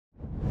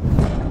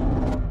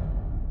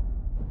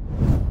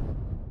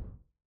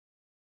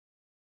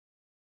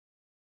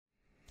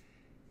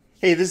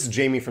Hey, this is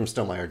Jamie from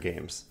Stonemaier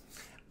Games.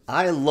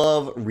 I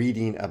love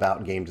reading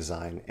about game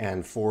design,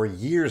 and for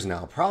years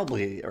now,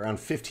 probably around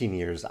 15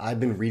 years, I've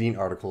been reading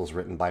articles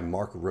written by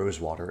Mark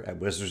Rosewater at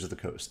Wizards of the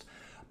Coast.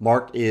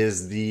 Mark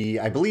is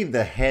I believe,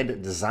 the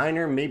head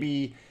designer,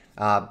 maybe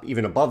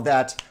even above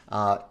that,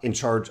 in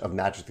charge of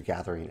Magic the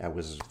Gathering at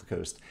Wizards of the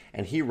Coast.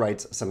 And he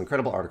writes some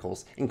incredible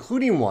articles,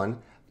 including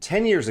one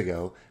 10 years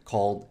ago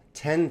called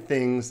 10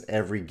 Things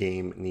Every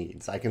Game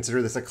Needs. I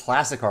consider this a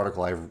classic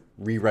article. I've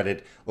reread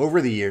it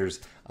over the years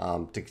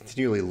to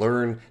continually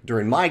learn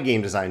during my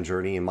game design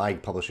journey and my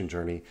publishing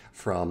journey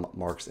from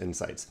Mark's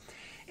insights.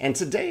 And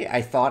today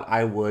I thought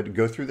I would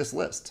go through this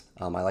list.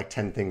 I like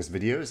 10 things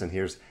videos, and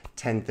here's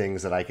 10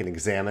 things that I can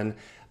examine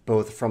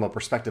both from a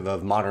perspective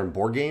of modern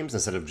board games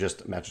instead of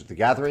just Magic the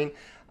Gathering,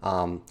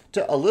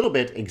 to a little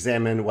bit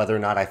examine whether or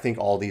not I think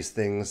all these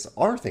things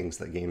are things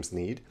that games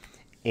need,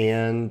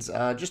 and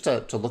just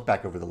to look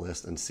back over the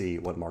list and see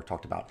what Mark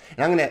talked about.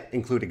 And I'm going to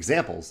include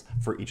examples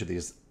for each of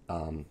these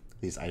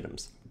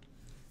items.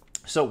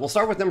 So we'll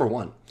start with number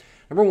one.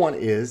 Number one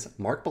is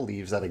Mark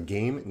believes that a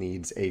game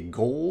needs a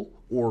goal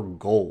or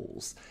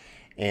goals.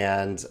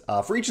 And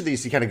for each of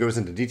these, he kind of goes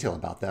into detail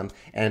about them.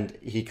 And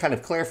he kind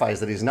of clarifies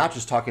that he's not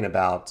just talking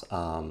about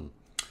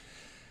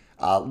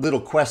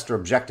little quests or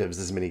objectives,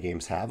 as many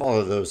games have,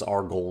 although those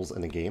are goals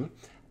in a game,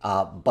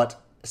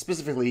 but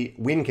specifically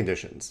win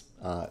conditions,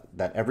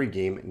 that every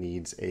game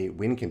needs a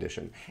win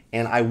condition.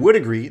 And I would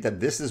agree that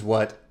this is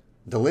what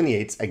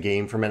delineates a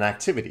game from an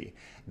activity.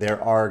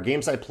 There are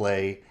games I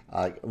play,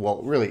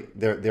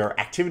 there are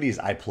activities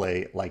I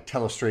play like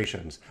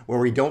Telestrations where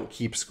we don't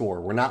keep score.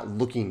 We're not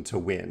looking to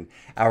win.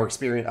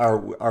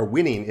 Our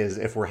winning is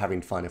if we're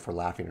having fun, if we're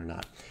laughing or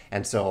not.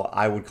 And so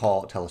I would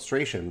call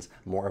Telestrations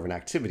more of an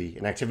activity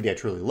I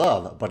truly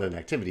love, but an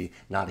activity,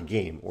 not a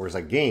game. Whereas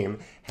a game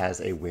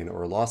has a win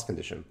or a loss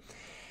condition.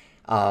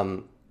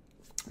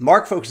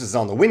 Mark focuses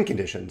on the win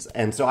conditions,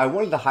 and so I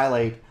wanted to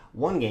highlight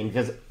one game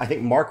because I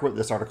think Mark wrote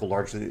this article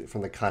largely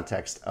from the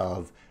context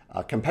of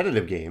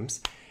competitive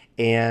games,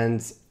 and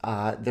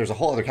there's a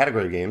whole other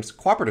category of games,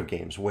 cooperative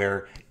games,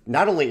 where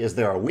not only is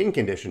there a win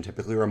condition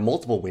typically, or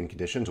multiple win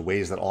conditions,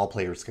 ways that all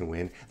players can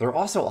win, there are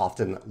also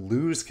often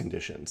lose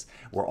conditions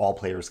where all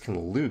players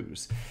can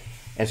lose.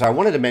 And so I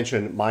wanted to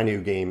mention my new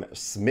game,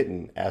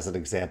 Smitten, as an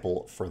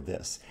example for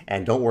this.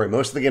 And don't worry,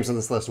 most of the games on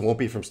this list won't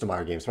be from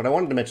Stonemaier Games, but I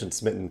wanted to mention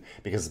Smitten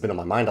because it's been on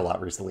my mind a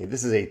lot recently.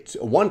 This is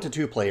a 1 to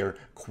 2 player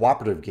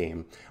cooperative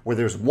game where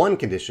there's one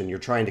condition. You're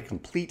trying to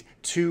complete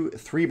 2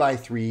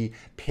 3x3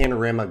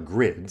 panorama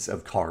grids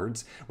of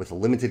cards with a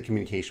limited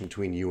communication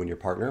between you and your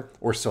partner,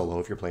 or solo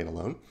if you're playing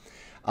alone.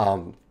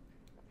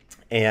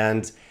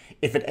 And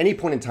if at any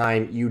point in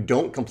time you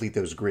don't complete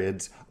those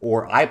grids,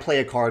 or I play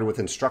a card with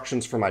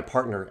instructions for my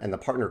partner and the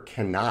partner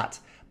cannot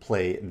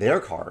play their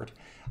card,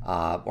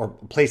 or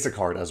place a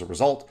card as a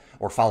result,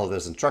 or follow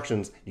those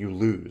instructions, you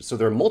lose. So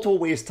there are multiple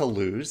ways to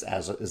lose,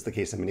 as is the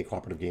case in many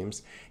cooperative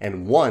games,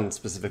 and one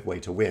specific way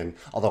to win,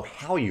 although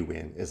how you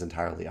win is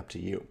entirely up to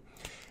you.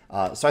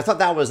 So I thought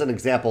that was an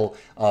example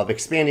of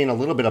expanding a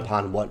little bit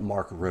upon what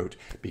Mark wrote,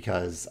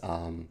 because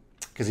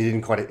he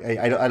didn't quite,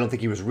 I don't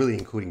think he was really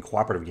including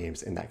cooperative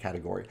games in that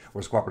category,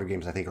 whereas cooperative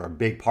games, I think, are a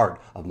big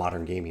part of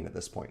modern gaming at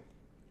this point.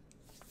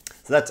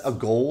 So that's a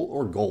goal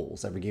or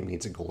goals. Every game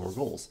needs a goal or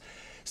goals.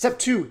 Step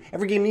 2,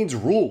 every game needs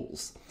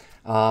rules.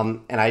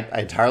 And I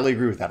entirely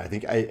agree with that. I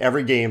think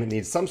every game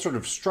needs some sort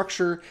of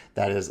structure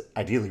that is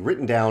ideally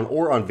written down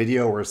or on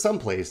video or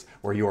someplace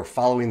where you are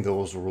following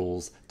those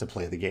rules to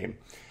play the game.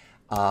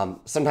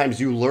 Sometimes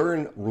you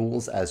learn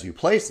rules as you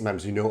play.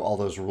 Sometimes you know all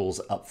those rules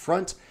up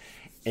front.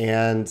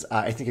 And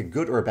I think a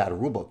good or a bad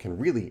rulebook can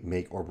really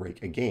make or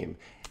break a game.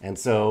 And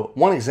so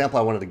one example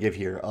I wanted to give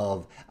here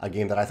of a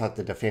game that I thought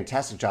did a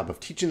fantastic job of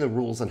teaching the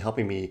rules and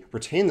helping me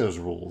retain those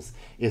rules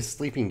is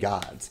Sleeping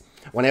Gods.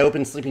 When I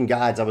opened Sleeping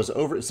Gods,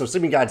 so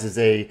Sleeping Gods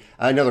is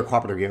another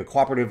cooperative game, a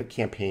cooperative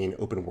campaign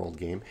open world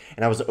game.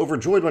 And I was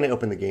overjoyed when I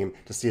opened the game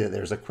to see that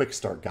there's a quick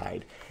start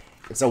guide.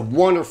 It's a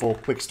wonderful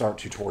quick start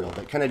tutorial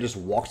that kind of just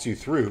walks you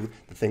through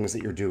the things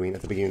that you're doing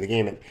at the beginning of the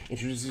game and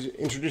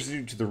introduces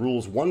you to the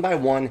rules one by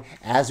one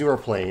as you are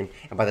playing.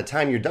 And by the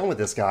time you're done with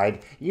this guide,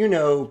 you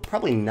know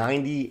probably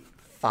 95%,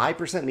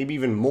 maybe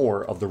even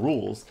more of the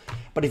rules.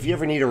 But if you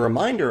ever need a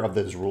reminder of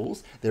those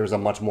rules, there's a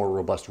much more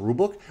robust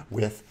rulebook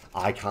with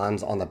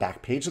icons on the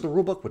back page of the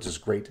rulebook, which is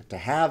great to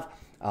have.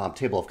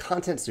 Table of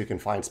contents so you can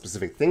find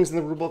specific things in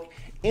the rulebook.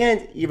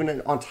 And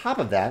even on top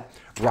of that,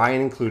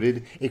 Ryan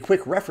included a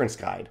quick reference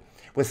guide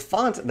with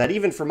font that,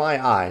 even for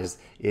my eyes,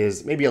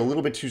 is maybe a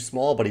little bit too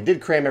small, but he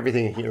did cram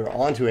everything here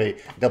onto a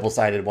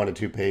double-sided 1 to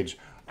 2 page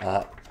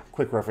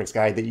quick reference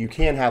guide that you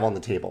can have on the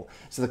table.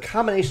 So the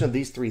combination of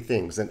these three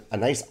things, a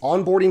nice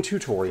onboarding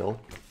tutorial,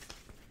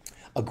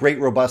 a great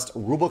robust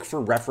rulebook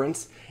for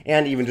reference,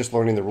 and even just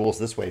learning the rules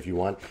this way if you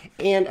want,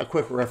 and a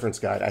quick reference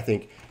guide, I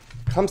think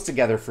comes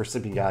together for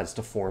Sleeping Gods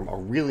to form a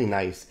really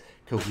nice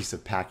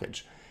cohesive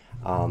package.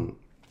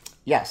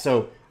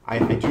 So I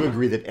do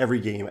agree that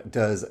every game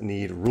does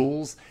need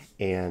rules,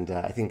 and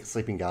I think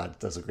Sleeping God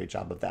does a great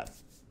job of that.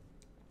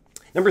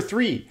 Number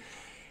 3,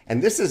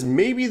 And this is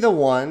maybe the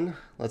one,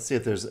 let's see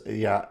if there's,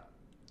 yeah,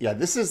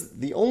 this is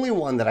the only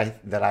one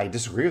that I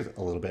disagree with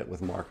a little bit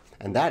with Mark,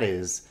 and that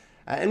is,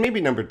 and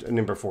maybe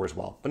number 4 as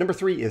well. But number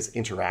 3 is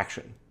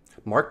interaction.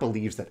 Mark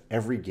believes that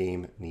every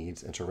game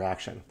needs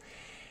interaction,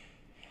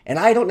 and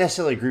I don't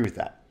necessarily agree with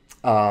that.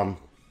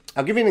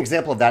 I'll give you an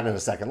example of that in a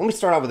second. Let me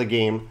start out with a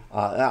game.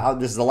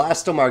 This is the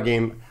last Stonemaier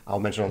game I'll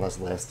mention on this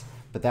list,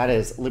 but that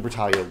is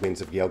Libertalia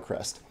Winds of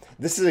Galecrest.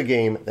 This is a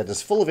game that is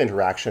full of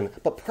interaction,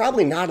 but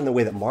probably not in the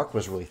way that Mark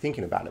was really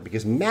thinking about it,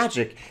 because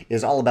Magic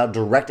is all about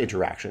direct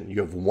interaction.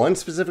 You have one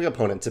specific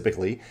opponent,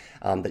 typically,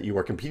 that you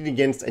are competing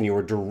against, and you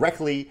are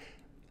directly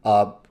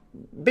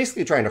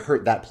basically trying to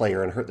hurt that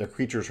player and hurt their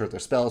creatures, hurt their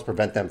spells,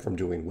 prevent them from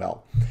doing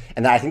well.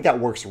 And I think that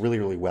works really,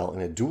 really well in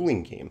a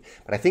dueling game.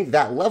 But I think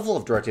that level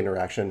of direct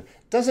interaction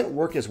doesn't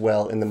work as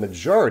well in the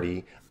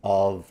majority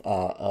of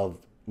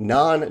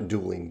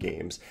non-dueling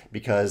games,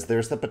 because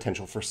there's the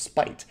potential for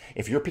spite.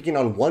 If you're picking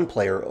on one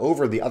player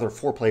over the other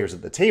 4 players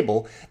at the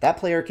table, that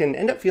player can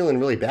end up feeling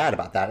really bad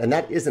about that, and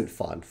that isn't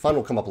fun. Fun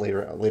will come up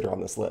later on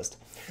this list.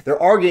 There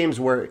are games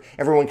where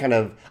everyone kind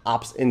of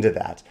opts into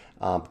that.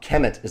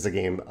 Kemet is a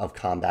game of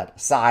combat.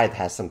 Scythe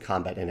has some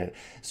combat in it.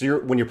 So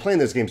when you're playing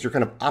those games, you're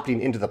kind of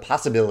opting into the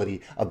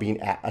possibility of being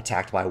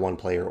attacked by one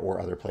player or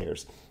other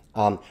players.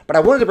 But I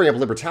wanted to bring up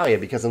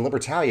Libertalia because in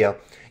Libertalia,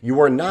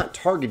 you are not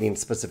targeting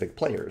specific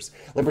players.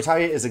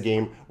 Libertalia is a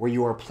game where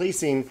you are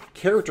placing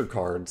character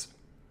cards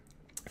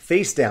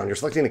face down. You're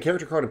selecting a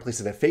character card and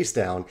placing it face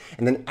down,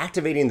 and then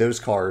activating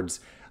those cards,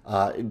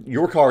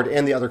 your card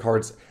and the other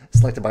cards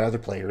selected by other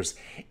players,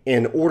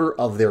 in order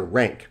of their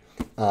rank.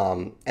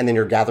 And then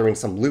you're gathering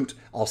some loot,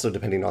 also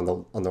depending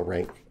on the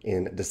rank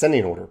in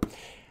descending order.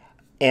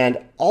 And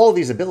all of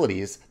these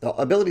abilities, the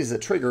abilities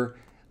that trigger,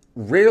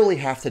 rarely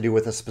have to do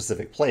with a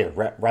specific player.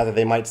 Rather,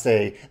 they might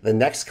say the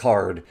next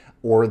card,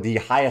 or the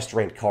highest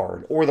ranked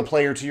card, or the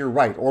player to your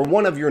right, or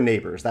one of your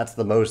neighbors. That's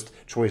the most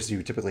choice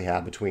you typically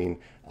have between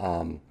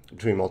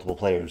multiple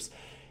players.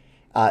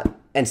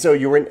 And so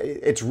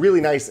it's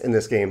really nice in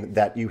this game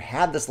that you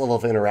have this level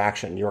of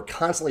interaction. You're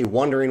constantly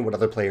wondering what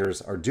other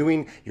players are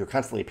doing. You're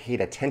constantly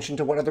paying attention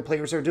to what other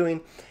players are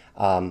doing,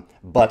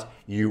 but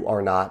you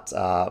are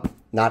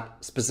not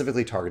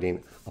specifically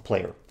targeting a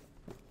player.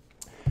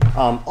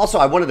 Also,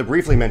 I wanted to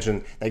briefly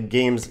mention that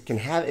games can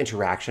have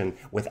interaction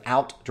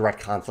without direct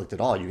conflict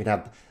at all. You can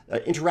have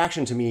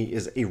interaction. To me,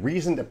 is a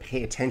reason to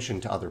pay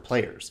attention to other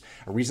players,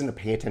 a reason to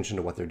pay attention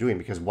to what they're doing,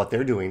 because what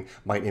they're doing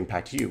might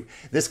impact you.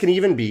 This can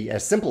even be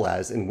as simple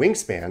as, in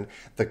Wingspan,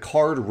 the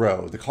card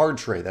row, the card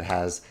tray that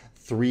has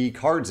 3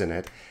 cards in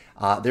it.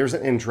 There's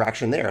an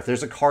interaction there. If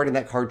there's a card in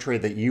that card tray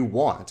that you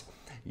want,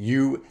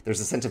 there's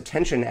a sense of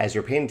tension as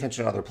you're paying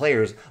attention to other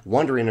players,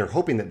 wondering or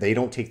hoping that they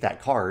don't take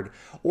that card.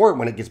 Or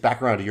when it gets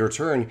back around to your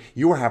turn,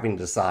 you are having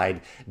to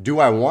decide, do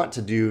I want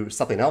to do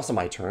something else on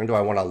my turn? Do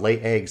I want to lay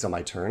eggs on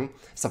my turn,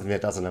 something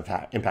that doesn't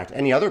impact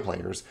any other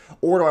players?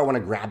 Or do I want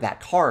to grab that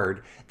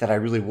card that I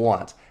really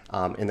want,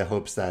 in the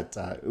hopes that,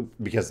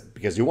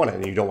 because you want it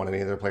and you don't want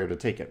any other player to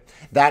take it?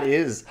 That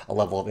is a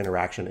level of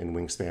interaction in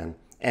Wingspan.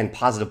 And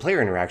positive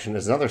player interaction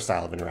is another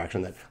style of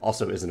interaction that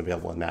also isn't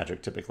available in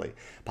Magic typically.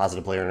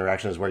 Positive player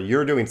interaction is where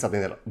you're doing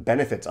something that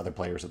benefits other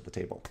players at the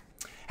table.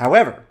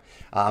 However,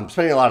 I'm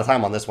spending a lot of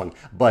time on this one,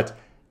 but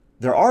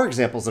there are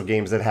examples of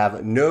games that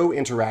have no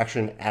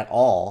interaction at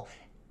all,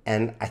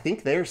 and I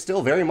think they're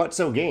still very much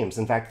so games.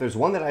 In fact, there's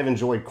one that I've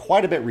enjoyed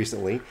quite a bit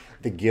recently.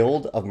 The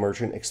Guild of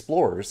Merchant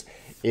Explorers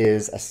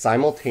is a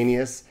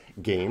simultaneous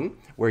game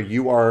where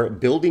you are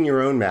building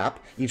your own map.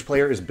 Each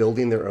player is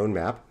building their own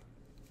map.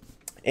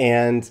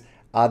 And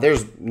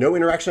there's no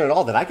interaction at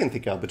all that I can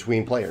think of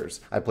between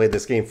players. I played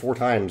this game 4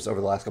 times over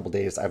the last couple of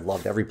days. I've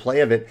loved every play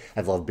of it.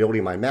 I've loved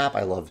building my map.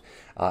 I love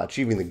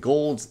achieving the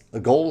goals.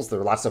 There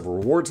are lots of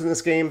rewards in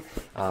this game.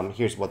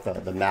 Here's what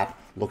the map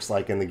looks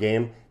like in the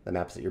game, the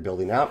maps that you're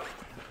building out.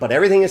 But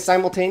everything is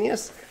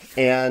simultaneous,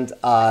 and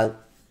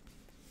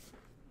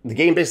the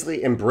game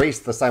basically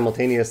embraced the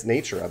simultaneous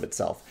nature of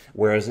itself.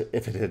 Whereas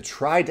if it had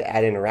tried to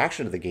add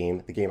interaction to the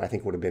game I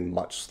think would have been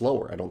much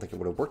slower. I don't think it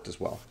would have worked as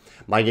well.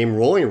 My game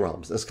Rolling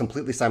Realms is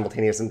completely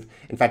simultaneous. And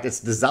in fact, it's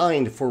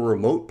designed for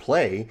remote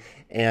play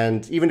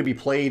and even to be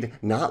played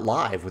not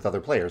live with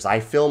other players. I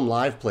film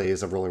live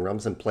plays of Rolling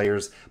Realms and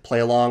players play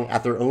along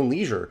at their own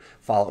leisure,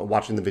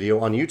 watching the video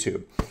on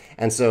YouTube.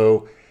 And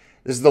so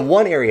this is the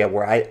one area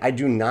where I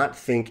do not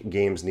think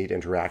games need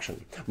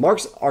interaction.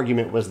 Mark's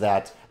argument was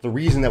that the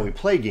reason that we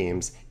play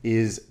games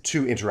is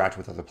to interact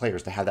with other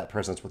players, to have that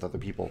presence with other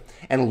people.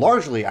 And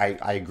largely,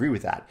 I agree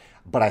with that.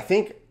 But I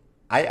think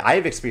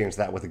I've experienced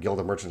that with the Guild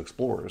of Merchant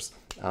Explorers.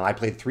 I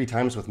played 3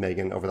 times with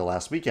Megan over the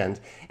last weekend,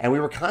 and we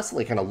were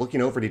constantly kind of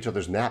looking over at each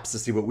other's maps to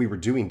see what we were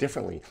doing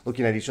differently,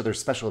 looking at each other's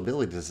special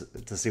abilities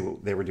to see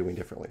what they were doing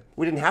differently.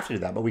 We didn't have to do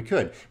that, but we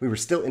could. We were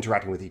still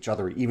interacting with each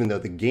other, even though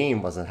the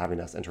game wasn't having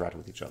us interact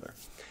with each other.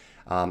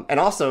 And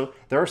also,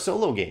 there are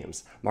solo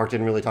games. Mark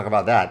didn't really talk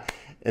about that,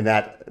 in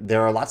that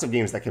there are lots of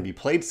games that can be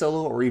played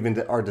solo or even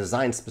are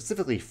designed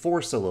specifically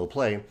for solo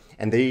play,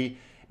 and they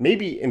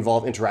maybe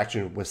involve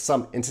interaction with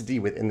some entity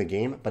within the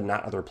game, but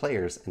not other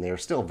players, and they are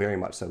still very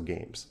much so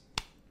games.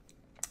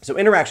 So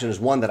interaction is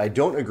one that I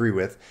don't agree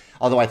with,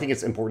 although I think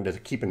it's important to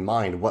keep in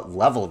mind what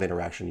level of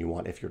interaction you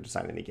want if you're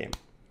designing a game.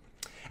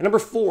 And number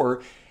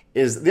 4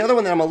 is the other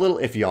one that I'm a little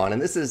iffy on,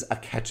 and this is a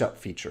catch-up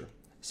feature.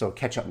 So a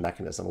catch-up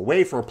mechanism, a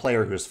way for a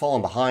player who has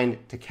fallen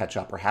behind to catch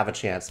up or have a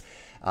chance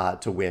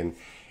to win.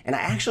 And I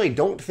actually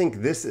don't think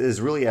this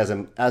is really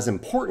as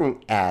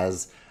important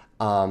as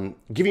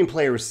giving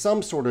players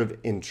some sort of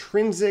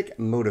intrinsic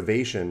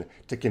motivation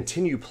to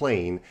continue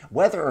playing,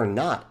 whether or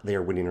not they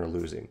are winning or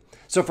losing.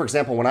 So, for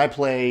example, when I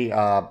play,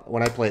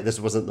 this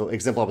wasn't the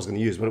example I was going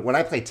to use, but when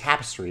I play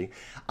Tapestry,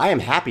 I am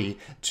happy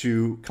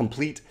to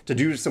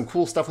do some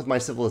cool stuff with my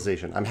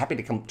civilization. I'm happy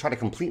to try to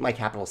complete my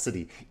capital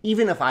city,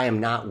 even if I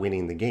am not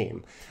winning the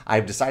game.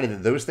 I've decided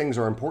that those things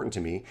are important to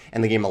me,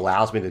 and the game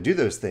allows me to do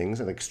those things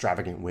in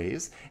extravagant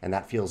ways, and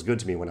that feels good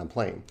to me when I'm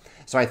playing.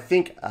 So I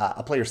think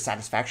a player's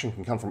satisfaction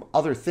can come from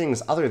other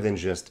things other than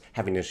just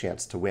having a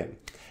chance to win.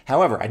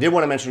 However, I did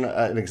want to mention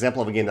an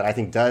example of a game that I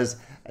think does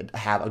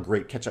have a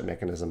great catch-up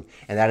mechanism,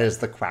 and that is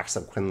the Quacks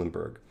of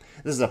Quedlinburg.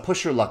 This is a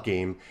push-your-luck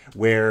game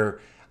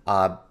where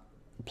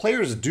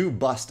players do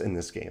bust in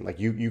this game. Like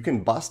you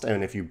can bust,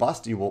 and if you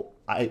bust, you will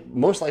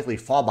most likely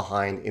fall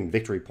behind in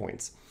victory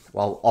points,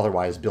 while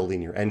otherwise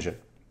building your engine.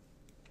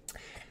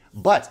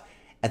 But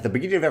at the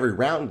beginning of every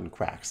round in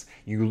Quacks,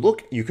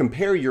 you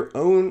compare your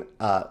own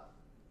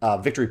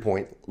victory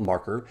point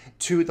marker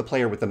to the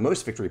player with the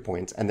most victory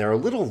points, and there are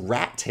little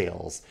rat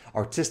tails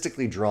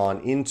artistically drawn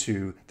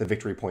into the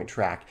victory point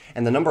track,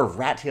 and the number of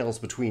rat tails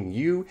between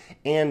you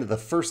and the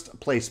first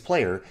place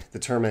player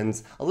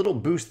determines a little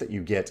boost that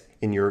you get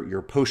in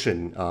your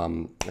potion,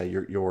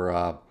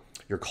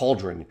 your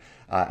cauldron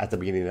at the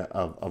beginning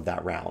of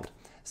that round.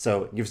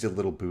 So it gives you a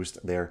little boost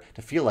there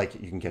to feel like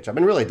you can catch up,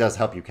 and really does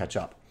help you catch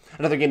up.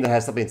 Another game that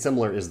has something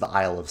similar is the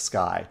Isle of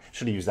Skye.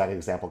 Should have used that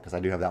example because I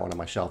do have that one on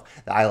my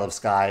shelf. The Isle of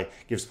Skye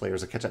gives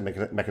players a catch-up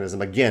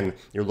mechanism. Again,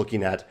 you're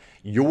looking at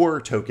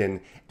your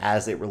token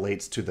as it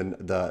relates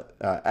to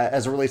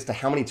as it relates to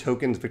how many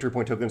tokens, victory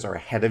point tokens, are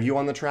ahead of you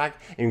on the track,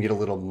 and you get a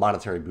little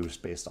monetary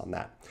boost based on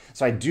that.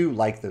 So I do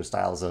like those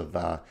styles of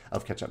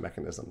catch-up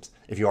mechanisms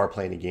if you are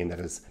playing a game that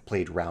is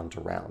played round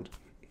to round.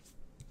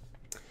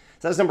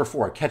 So that's number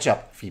 4,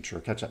 catch-up feature,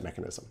 catch-up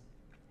mechanism.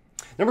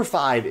 Number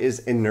 5 is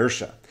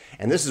inertia.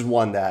 And this is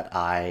one that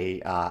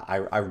I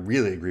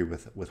really agree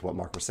with what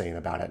Mark was saying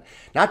about it.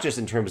 Not just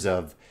in terms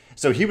of,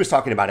 so he was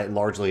talking about it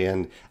largely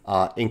in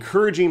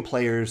encouraging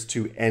players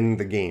to end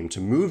the game,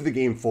 to move the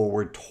game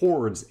forward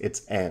towards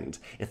its end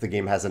if the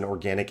game has an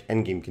organic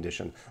endgame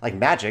condition. Like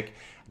Magic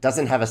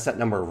doesn't have a set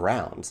number of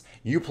rounds.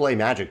 You play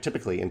Magic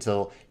typically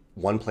until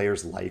one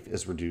player's life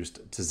is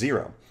reduced to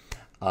 0.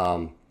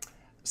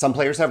 Some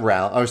players have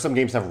rounds, or some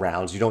games have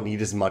rounds. You don't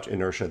need as much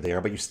inertia there,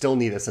 but you still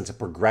need a sense of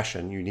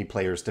progression. You need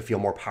players to feel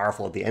more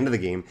powerful at the end of the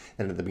game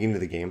than at the beginning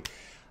of the game.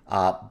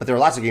 But there are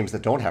lots of games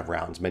that don't have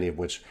rounds,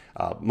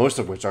 most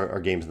of which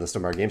are games in the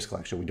Stonemaier Games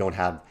collection.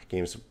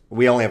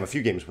 We only have a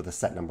few games with a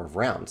set number of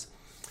rounds.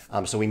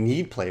 So we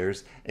need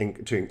players,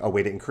 a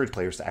way to encourage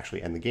players to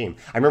actually end the game.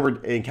 I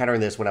remember encountering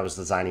this when I was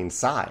designing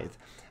Scythe,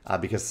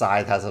 because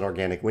Scythe has an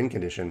organic win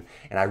condition,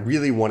 and I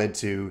really wanted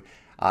to.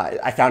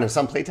 I found in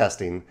some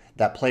playtesting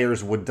that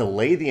players would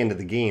delay the end of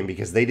the game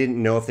because they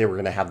didn't know if they were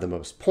going to have the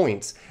most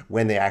points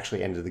when they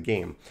actually ended the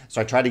game. So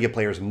I tried to give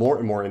players more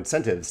and more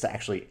incentives to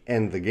actually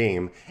end the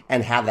game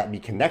and have that be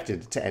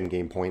connected to end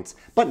game points,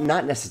 but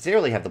not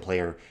necessarily have the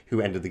player who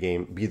ended the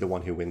game be the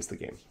one who wins the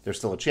game. There's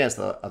still a chance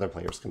that other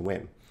players can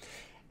win.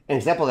 An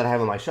example that I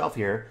have on my shelf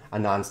here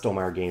on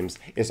non-Stonemaier games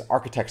is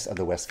Architects of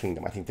the West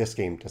Kingdom. I think this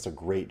game does a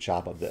great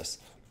job of this.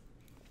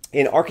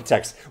 In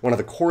Architects, one of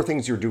the core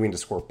things you're doing to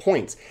score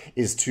points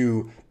is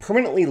to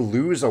permanently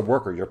lose a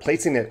worker. You're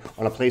placing it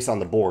on a place on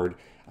the board.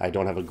 I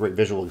don't have a great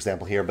visual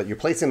example here, but you're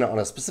placing it on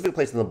a specific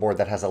place on the board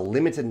that has a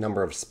limited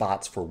number of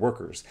spots for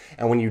workers.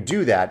 And when you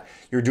do that,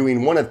 you're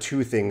doing one of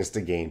two things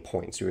to gain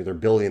points. You're either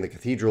building the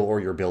cathedral or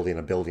you're building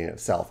a building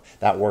itself.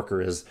 That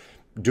worker is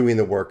doing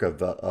the work of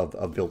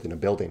building a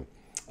building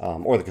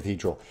or the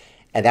cathedral.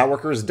 And that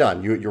worker is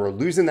done. You're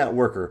losing that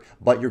worker,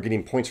 but you're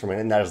getting points from it,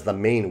 and that is the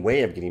main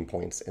way of getting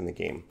points in the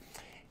game.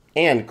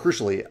 And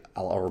crucially,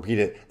 I'll repeat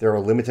it, there are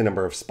a limited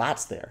number of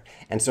spots there.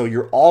 And so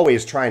you're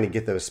always trying to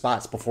get those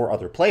spots before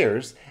other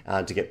players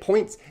to get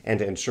points and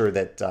to ensure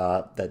that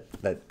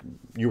that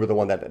you were the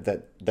one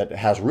that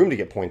has room to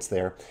get points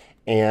there.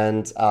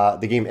 And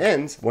the game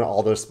ends when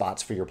all those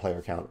spots for your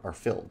player count are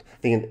filled. I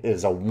think it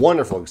is a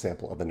wonderful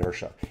example of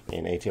inertia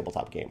in a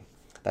tabletop game.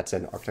 That's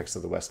in Architects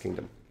of the West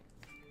Kingdom.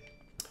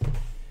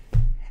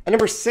 And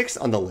number 6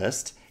 on the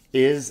list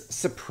is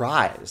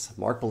surprise.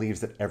 Mark believes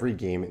that every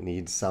game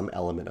needs some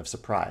element of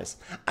surprise.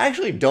 I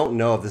actually don't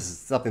know if this is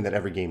something that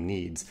every game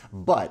needs,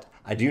 but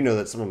I do know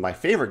that some of my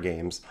favorite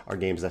games are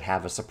games that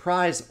have a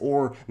surprise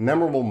or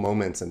memorable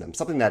moments in them,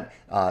 something that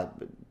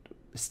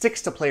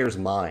sticks to players'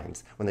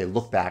 minds when they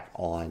look back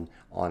on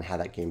how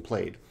that game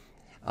played.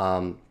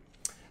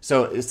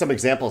 So some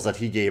examples that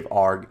he gave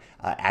are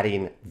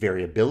adding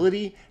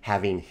variability,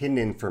 having hidden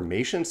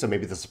information. So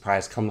maybe the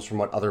surprise comes from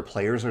what other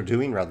players are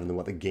doing rather than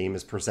what the game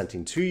is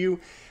presenting to you.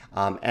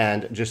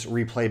 And just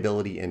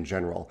replayability in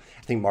general.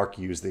 I think Mark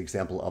used the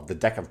example of the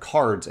deck of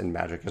cards in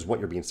Magic as what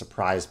you're being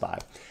surprised by.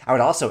 I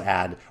would also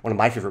add one of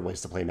my favorite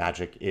ways to play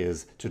Magic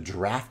is to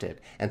draft it.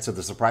 And so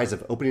the surprise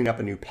of opening up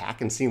a new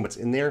pack and seeing what's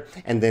in there,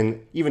 and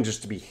then even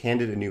just to be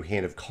handed a new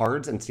hand of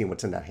cards and seeing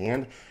what's in that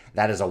hand,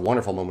 that is a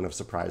wonderful moment of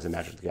surprise in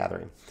Magic the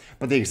Gathering.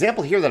 But the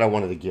example here that I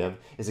wanted to give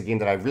is a game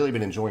that I've really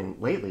been enjoying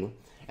lately,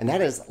 and that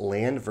is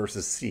Land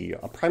versus Sea,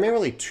 a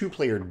primarily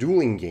two-player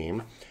dueling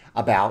game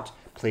about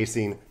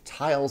placing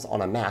tiles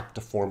on a map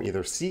to form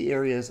either sea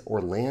areas or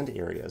land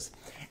areas.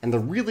 And the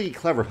really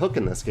clever hook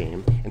in this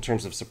game, in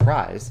terms of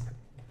surprise,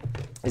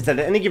 is that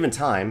at any given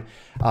time,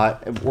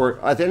 or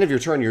at the end of your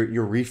turn,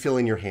 you're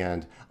refilling your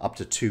hand up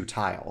to 2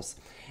 tiles,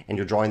 and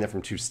you're drawing them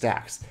from 2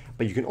 stacks.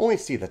 But you can only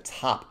see the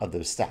top of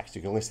those stacks.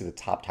 You can only see the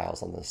top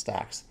tiles on those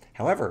stacks.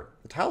 However,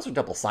 the tiles are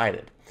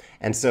double-sided.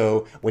 And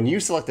so when you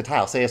select the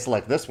tile, say I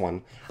select this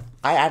one,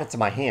 I add it to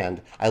my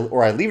hand,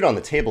 or I leave it on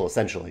the table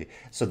essentially,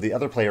 so the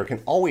other player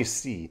can always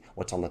see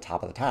what's on the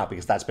top of the tile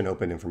because that's been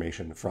open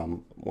information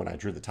from when I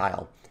drew the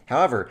tile.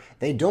 However,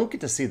 they don't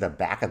get to see the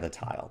back of the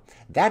tile.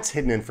 That's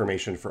hidden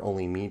information for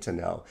only me to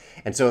know.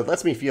 And so it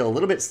lets me feel a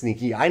little bit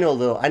sneaky. I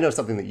know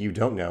something that you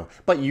don't know,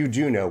 but you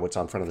do know what's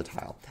on front of the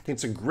tile. I think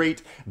it's a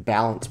great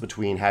balance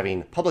between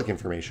having public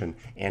information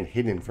and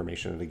hidden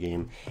information in the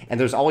game. And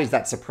there's always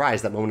that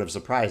surprise, that moment of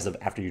surprise of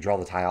after you draw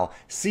the tile,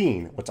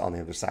 seeing what's on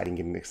the other side and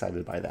getting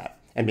excited by that.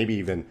 And maybe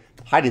even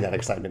hiding that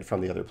excitement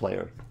from the other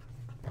player.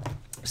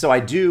 So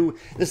this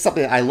is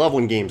something that I love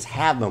when games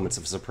have moments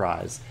of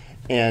surprise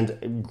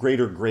and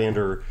greater,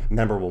 grander,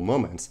 memorable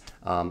moments.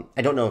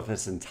 I don't know if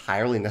it's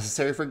entirely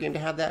necessary for a game to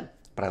have that,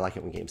 but I like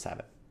it when games have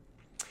it.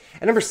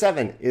 And number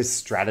 7 is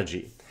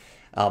strategy.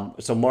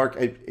 So Mark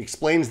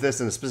explains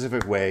this in a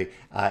specific way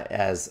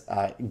as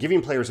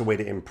giving players a way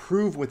to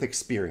improve with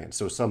experience.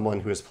 So someone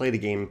who has played a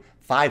game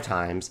 5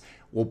 times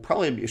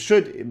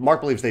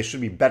Mark believes they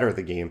should be better at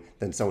the game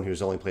than someone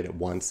who's only played it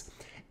once.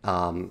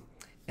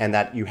 And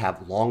that you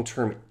have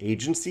long-term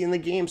agency in the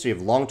game. So you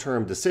have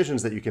long-term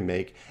decisions that you can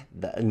make,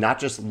 not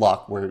just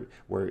luck, where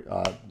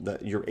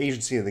your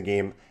agency in the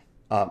game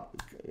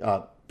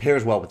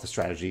pairs well with the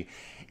strategy.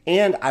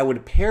 And I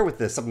would pair with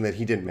this something that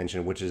he didn't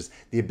mention, which is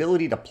the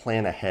ability to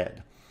plan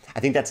ahead.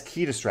 I think that's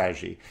key to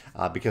strategy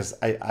because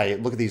I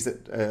look at these,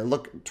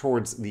 look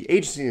towards the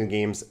agency in the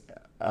games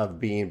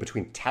of being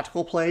between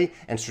tactical play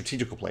and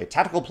strategical play.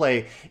 Tactical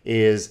play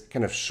is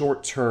kind of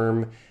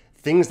short-term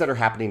things that are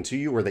happening to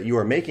you or that you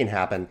are making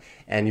happen,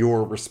 and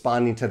you're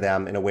responding to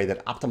them in a way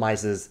that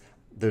optimizes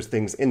those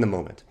things in the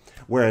moment.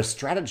 Whereas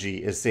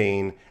strategy is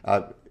saying,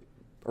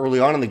 early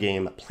on in the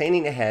game,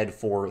 planning ahead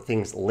for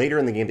things later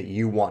in the game that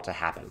you want to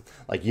happen.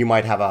 Like you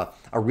might have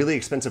a really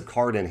expensive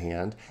card in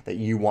hand that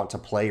you want to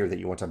play or that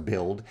you want to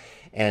build,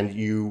 and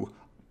you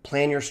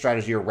plan your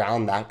strategy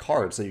around that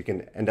card so you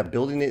can end up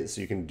building it,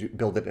 so you can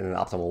build it in an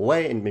optimal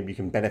way, and maybe you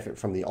can benefit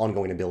from the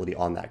ongoing ability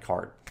on that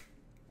card.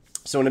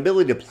 So an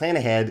ability to plan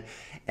ahead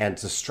and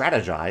to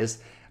strategize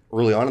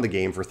early on in the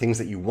game for things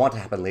that you want to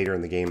happen later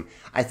in the game,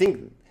 I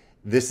think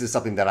this is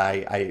something that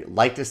I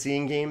like to see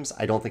in games.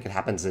 I don't think it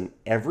happens in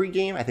every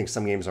game. I think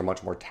some games are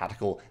much more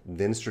tactical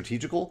than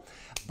strategical,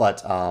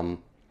 but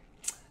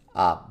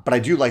I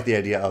do like the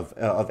idea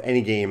of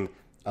any game,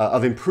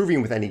 of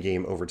improving with any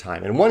game over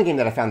time. And one game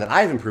that I found that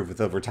I've improved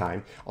with over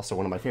time, also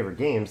one of my favorite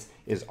games,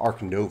 is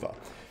Ark Nova.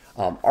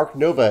 Ark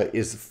Nova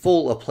is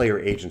full of player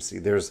agency.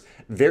 There's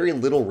very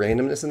little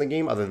randomness in the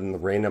game other than the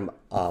random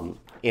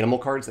animal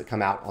cards that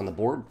come out on the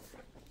board.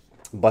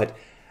 But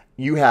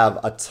you have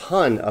a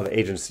ton of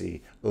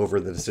agency over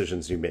the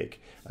decisions you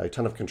make, a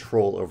ton of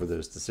control over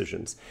those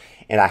decisions.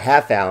 And I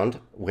have found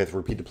with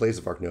repeated plays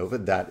of Ark Nova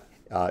that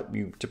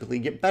you typically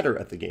get better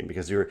at the game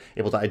because you're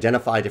able to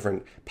identify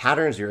different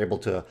patterns, you're able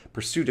to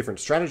pursue different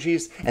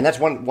strategies. And that's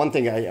one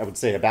thing I would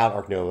say about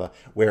Ark Nova,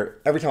 where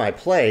every time I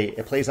play,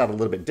 it plays out a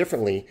little bit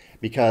differently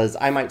because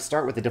I might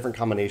start with a different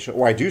combination,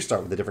 or I do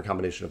start with a different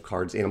combination of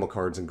cards, animal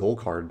cards and gold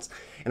cards.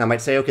 And I might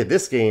say, okay,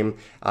 this game,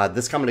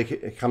 this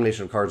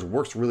combination of cards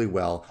works really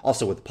well.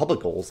 Also with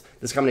public goals,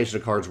 this combination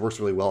of cards works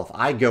really well if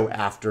I go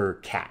after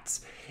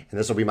cats. And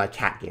this will be my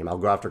cat game. I'll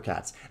go after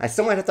cats. I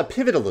still might have to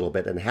pivot a little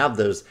bit and have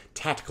those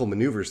tactical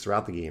maneuvers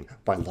throughout the game.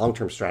 My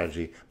long-term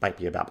strategy might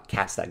be about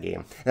cats that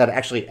game. And that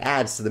actually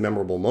adds to the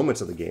memorable moments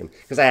of the game.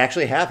 Because I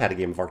actually have had a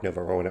game of Ark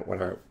Nova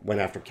where I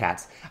went after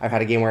cats. I've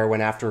had a game where I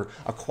went after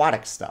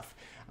aquatic stuff.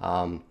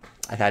 I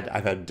had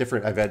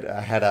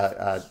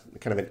a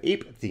kind of an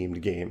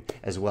ape-themed game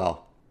as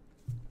well.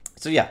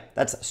 So yeah,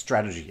 that's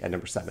strategy at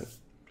number 7.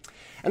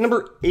 At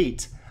number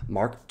 8,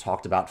 Mark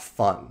talked about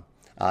fun.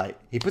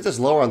 He put this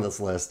lower on this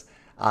list.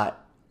 I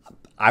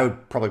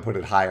would probably put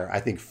it higher.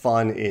 I think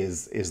fun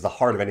is the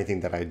heart of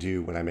anything that I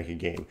do when I make a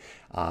game.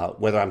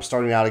 Whether I'm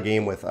starting out a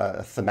game with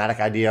a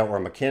thematic idea or a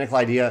mechanical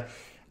idea,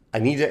 I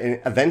need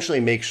to eventually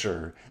make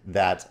sure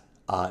that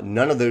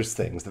none of those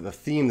things, that the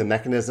theme, the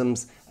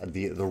mechanisms,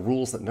 the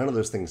rules, that none of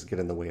those things get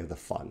in the way of the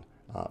fun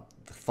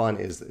Fun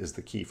is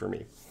the key for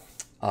me.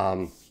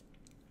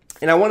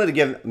 And I wanted to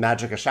give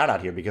Magic a shout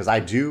out here because I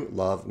do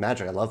love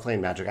Magic. I love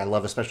playing Magic. I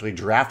love especially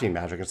drafting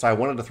Magic. And so I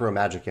wanted to throw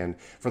Magic in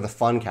for the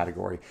fun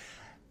category.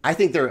 I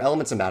think there are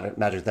elements of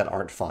Magic that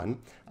aren't fun,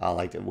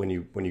 like when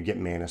you get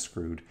mana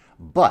screwed.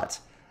 But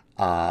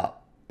I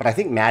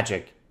think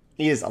Magic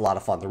is a lot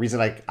of fun. The reason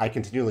I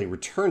continually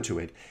return to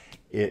it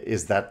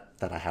is that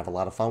I have a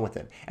lot of fun with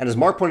it. And as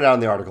Mark pointed out in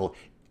the article,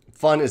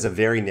 fun is a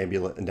very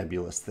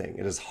nebulous thing.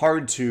 It is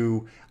hard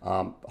to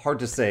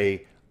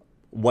say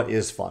what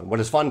is fun. What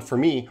is fun for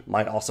me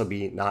might also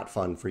be not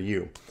fun for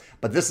you.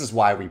 But this is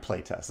why we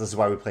playtest. This is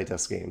why we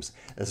playtest games.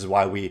 This is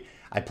why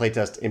I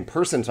playtest in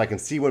person so I can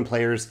see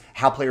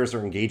how players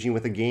are engaging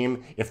with the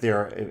game.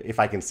 If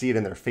I can see it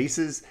in their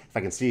faces, if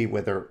I can see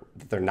whether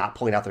they're not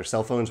pulling out their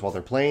cell phones while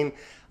they're playing.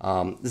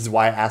 This is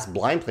why I ask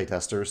blind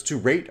playtesters to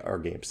rate our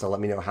games to let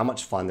me know how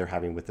much fun they're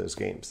having with those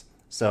games.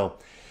 So,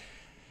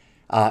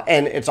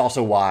 and it's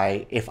also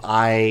why if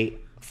I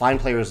find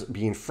players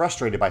being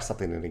frustrated by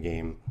something in a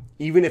game,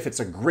 even if it's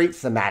a great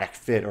thematic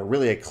fit or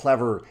really a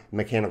clever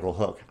mechanical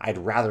hook, I'd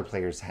rather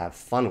players have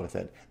fun with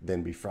it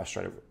than be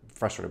frustrated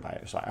by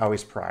it. So I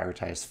always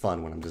prioritize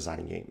fun when I'm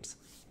designing games.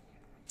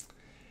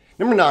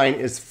 Number 9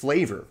 is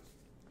flavor.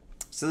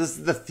 So this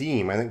is the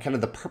theme, I think kind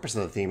of the purpose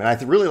of the theme. And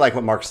I really like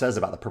what Mark says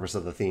about the purpose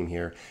of the theme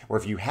here, where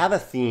if you have a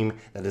theme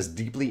that is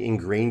deeply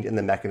ingrained in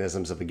the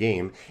mechanisms of the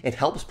game, it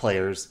helps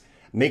players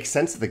make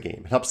sense of the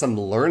game. It helps them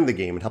learn the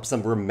game. It helps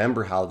them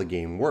remember how the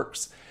game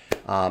works.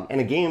 And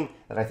a game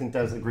that I think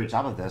does a great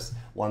job of this,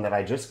 one that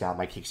I just got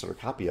my Kickstarter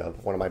copy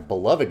of, one of my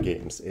beloved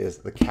games, is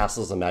The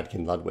Castles of Mad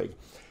King Ludwig.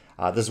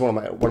 This is one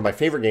of my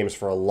favorite games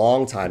for a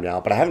long time now,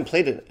 but I haven't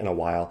played it in a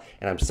while,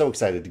 and I'm so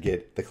excited to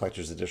get the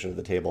collector's edition to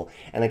the table.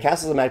 And the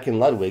Castles of Mad King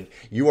Ludwig,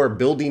 you are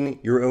building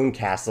your own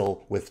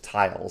castle with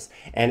tiles,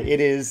 and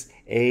it is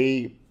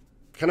a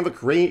kind of a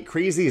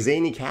crazy,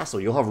 zany castle.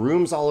 You'll have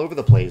rooms all over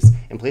the place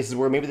in places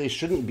where maybe they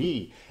shouldn't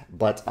be,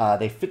 but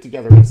they fit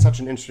together in such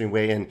an interesting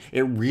way, and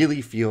it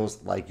really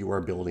feels like you are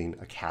building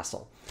a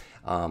castle.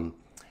 And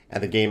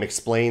the game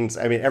explains,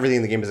 everything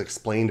in the game is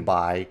explained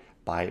by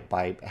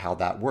how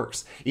that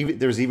works.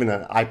 There's even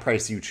an I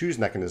price you choose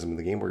mechanism in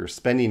the game where you're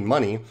spending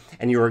money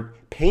and you're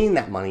paying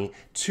that money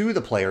to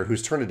the player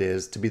whose turn it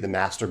is to be the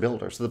master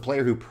builder. So the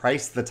player who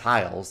priced the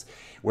tiles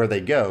where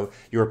they go,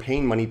 you're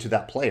paying money to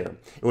that player.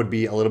 It would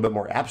be a little bit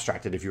more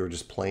abstracted if you were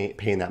just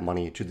paying that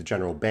money to the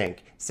general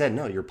bank. Instead,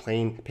 no, you're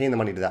paying the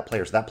money to that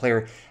player. So that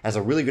player has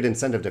a really good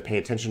incentive to pay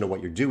attention to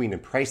what you're doing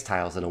and price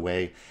tiles in a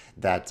way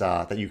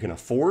that you can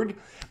afford,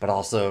 but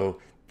also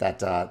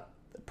that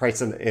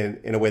price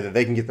in a way that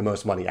they can get the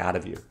most money out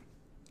of you.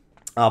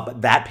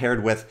 But that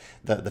paired with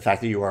the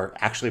fact that you are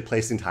actually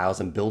placing tiles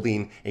and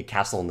building a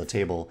castle on the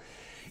table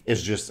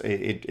is just,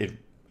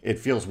 it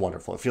feels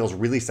wonderful. It feels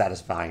really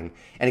satisfying.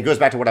 And it goes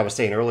back to what I was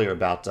saying earlier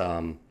about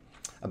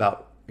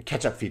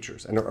catch-up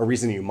features and a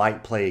reason you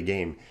might play a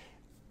game.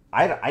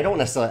 I don't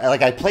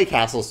necessarily, I play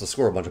castles to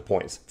score a bunch of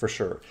points, for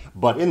sure.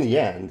 But in the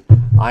end,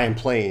 I am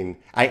playing,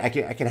 I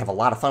can have a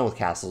lot of fun with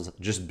castles,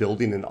 just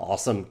building an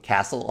awesome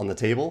castle on the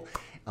table,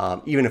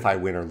 even if I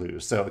win or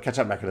lose. So a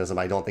catch-up mechanism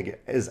I don't think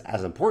is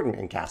as important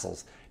in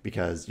castles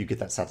because you get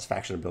that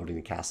satisfaction of building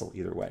a castle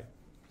either way.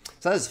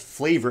 So that is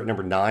flavor at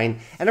number 9.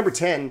 At number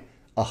 10,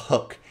 a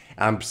hook.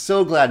 I'm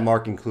so glad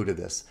Mark included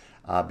this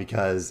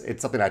because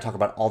it's something I talk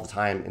about all the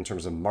time in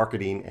terms of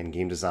marketing and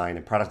game design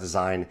and product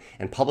design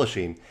and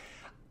publishing.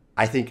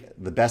 I think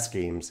the best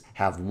games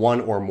have one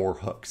or more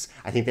hooks.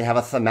 I think they have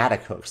a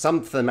thematic hook,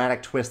 some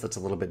thematic twist that's a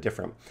little bit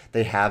different.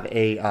 They have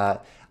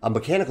a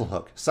mechanical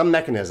hook, some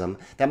mechanism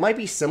that might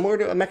be similar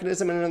to a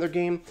mechanism in another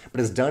game, but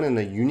is done in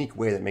a unique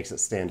way that makes it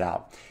stand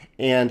out.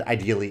 And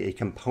ideally a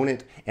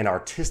component and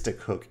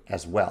artistic hook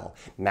as well.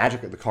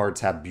 Magic, the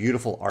cards have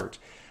beautiful art.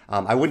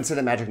 I wouldn't say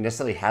that Magic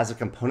necessarily has a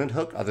component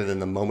hook other than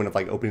the moment of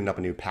opening up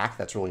a new pack.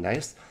 That's really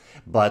nice.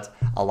 But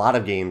a lot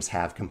of games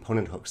have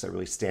component hooks that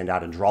really stand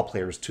out and draw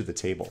players to the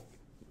table.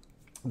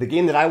 The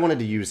game that I wanted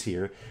to use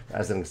here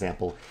as an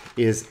example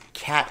is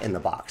Cat in the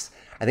Box.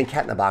 I think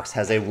Cat in the Box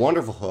has a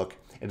wonderful hook.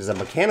 It is a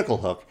mechanical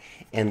hook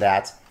in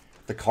that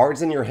the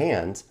cards in your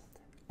hand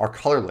are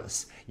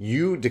colorless.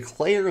 You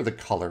declare the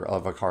color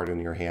of a card in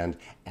your hand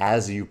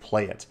as you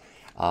play it.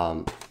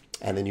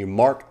 And then you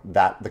mark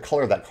the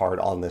color of that card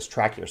on this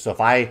track here. So if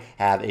I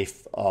have a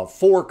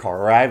 4 card,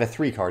 or I have a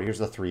 3 card, here's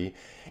the 3,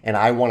 and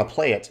I want to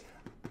play it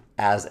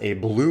as a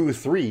blue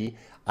 3,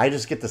 I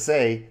just get to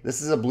say,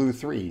 this is a blue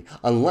 3,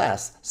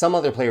 unless some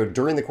other player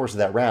during the course of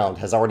that round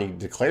has already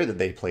declared that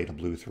they played a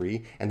blue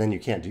 3, and then you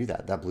can't do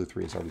that. That blue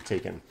 3 is already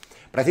taken.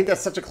 But I think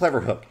that's such a clever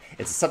hook.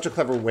 It's such a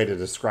clever way to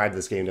describe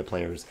this game to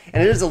players.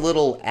 And it is a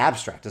little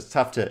abstract.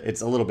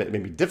 It's a little bit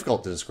maybe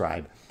difficult to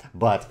describe,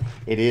 but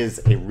it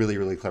is a really,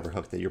 really clever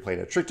hook that you're playing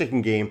a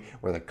trick-taking game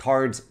where the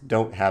cards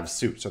don't have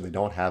suits or they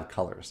don't have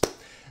colors.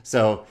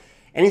 So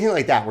anything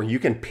like that where you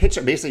can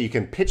pitch, basically you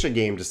can pitch a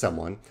game to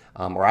someone,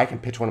 or I can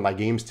pitch one of my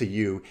games to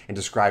you and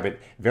describe it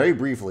very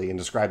briefly and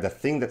describe the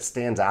thing that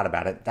stands out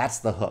about it. That's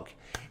the hook.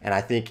 And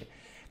I think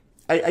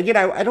I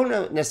don't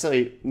know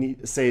necessarily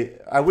say,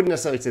 I wouldn't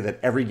necessarily say that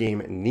every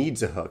game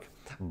needs a hook,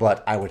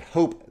 but I would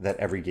hope that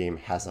every game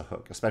has a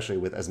hook, especially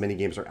with as many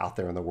games are out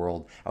there in the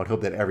world. I would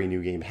hope that every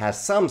new game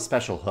has some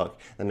special hook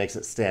that makes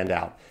it stand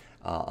out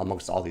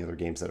amongst all the other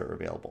games that are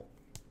available.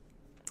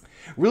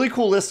 Really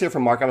cool list here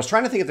from Mark. I was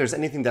trying to think if there's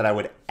anything that I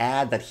would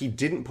add that he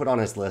didn't put on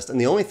his list. And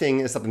the only thing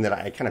is something that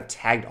I kind of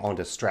tagged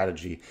onto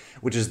strategy,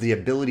 which is the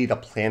ability to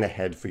plan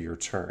ahead for your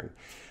turn.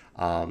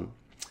 I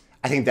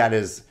think that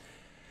is,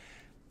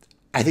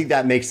 I think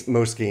that makes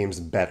most games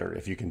better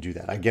if you can do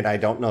that. Again, I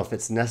don't know if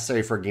it's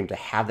necessary for a game to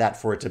have that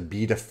for it to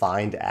be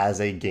defined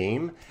as a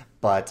game,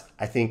 but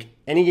I think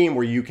any game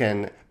where you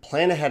can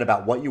plan ahead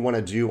about what you want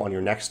to do on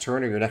your next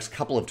turn or your next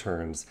couple of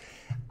turns,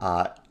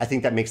 I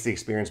think that makes the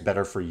experience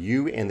better for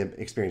you and the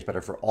experience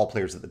better for all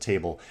players at the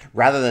table,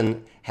 rather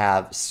than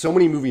have so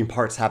many moving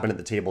parts happen at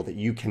the table that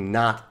you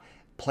cannot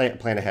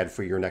plan ahead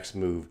for your next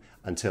move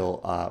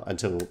until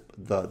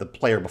the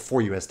player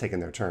before you has taken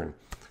their turn.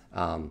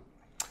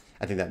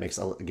 I think that makes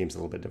games a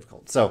little bit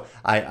difficult. So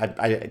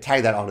I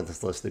tag that onto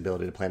this list, the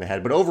ability to plan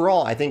ahead. But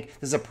overall, I think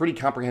this is a pretty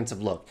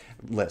comprehensive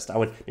list. I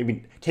would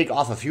maybe take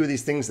off a few of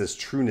these things as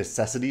true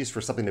necessities for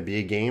something to be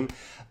a game.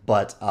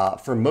 But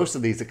for most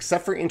of these,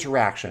 except for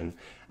interaction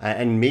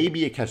and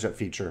maybe a catch-up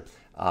feature,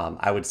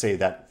 I would say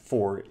that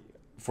for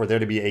there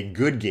to be a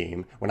good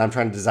game, when I'm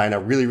trying to design a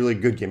really, really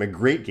good game, a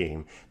great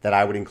game, that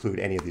I would include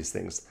any of these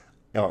things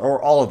or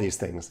all of these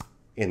things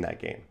in that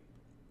game.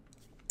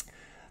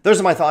 Those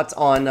are my thoughts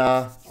on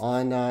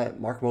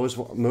Mark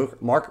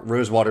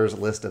Rosewater's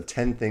list of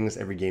 10 things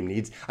every game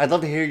needs. I'd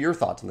love to hear your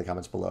thoughts in the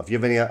comments below. If you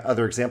have any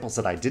other examples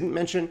that I didn't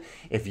mention,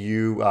 if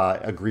you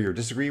agree or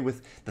disagree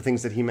with the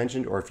things that he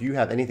mentioned, or if you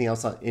have anything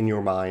else in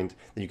your mind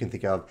that you can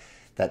think of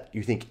that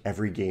you think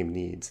every game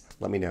needs,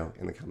 let me know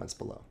in the comments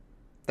below.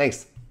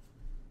 Thanks.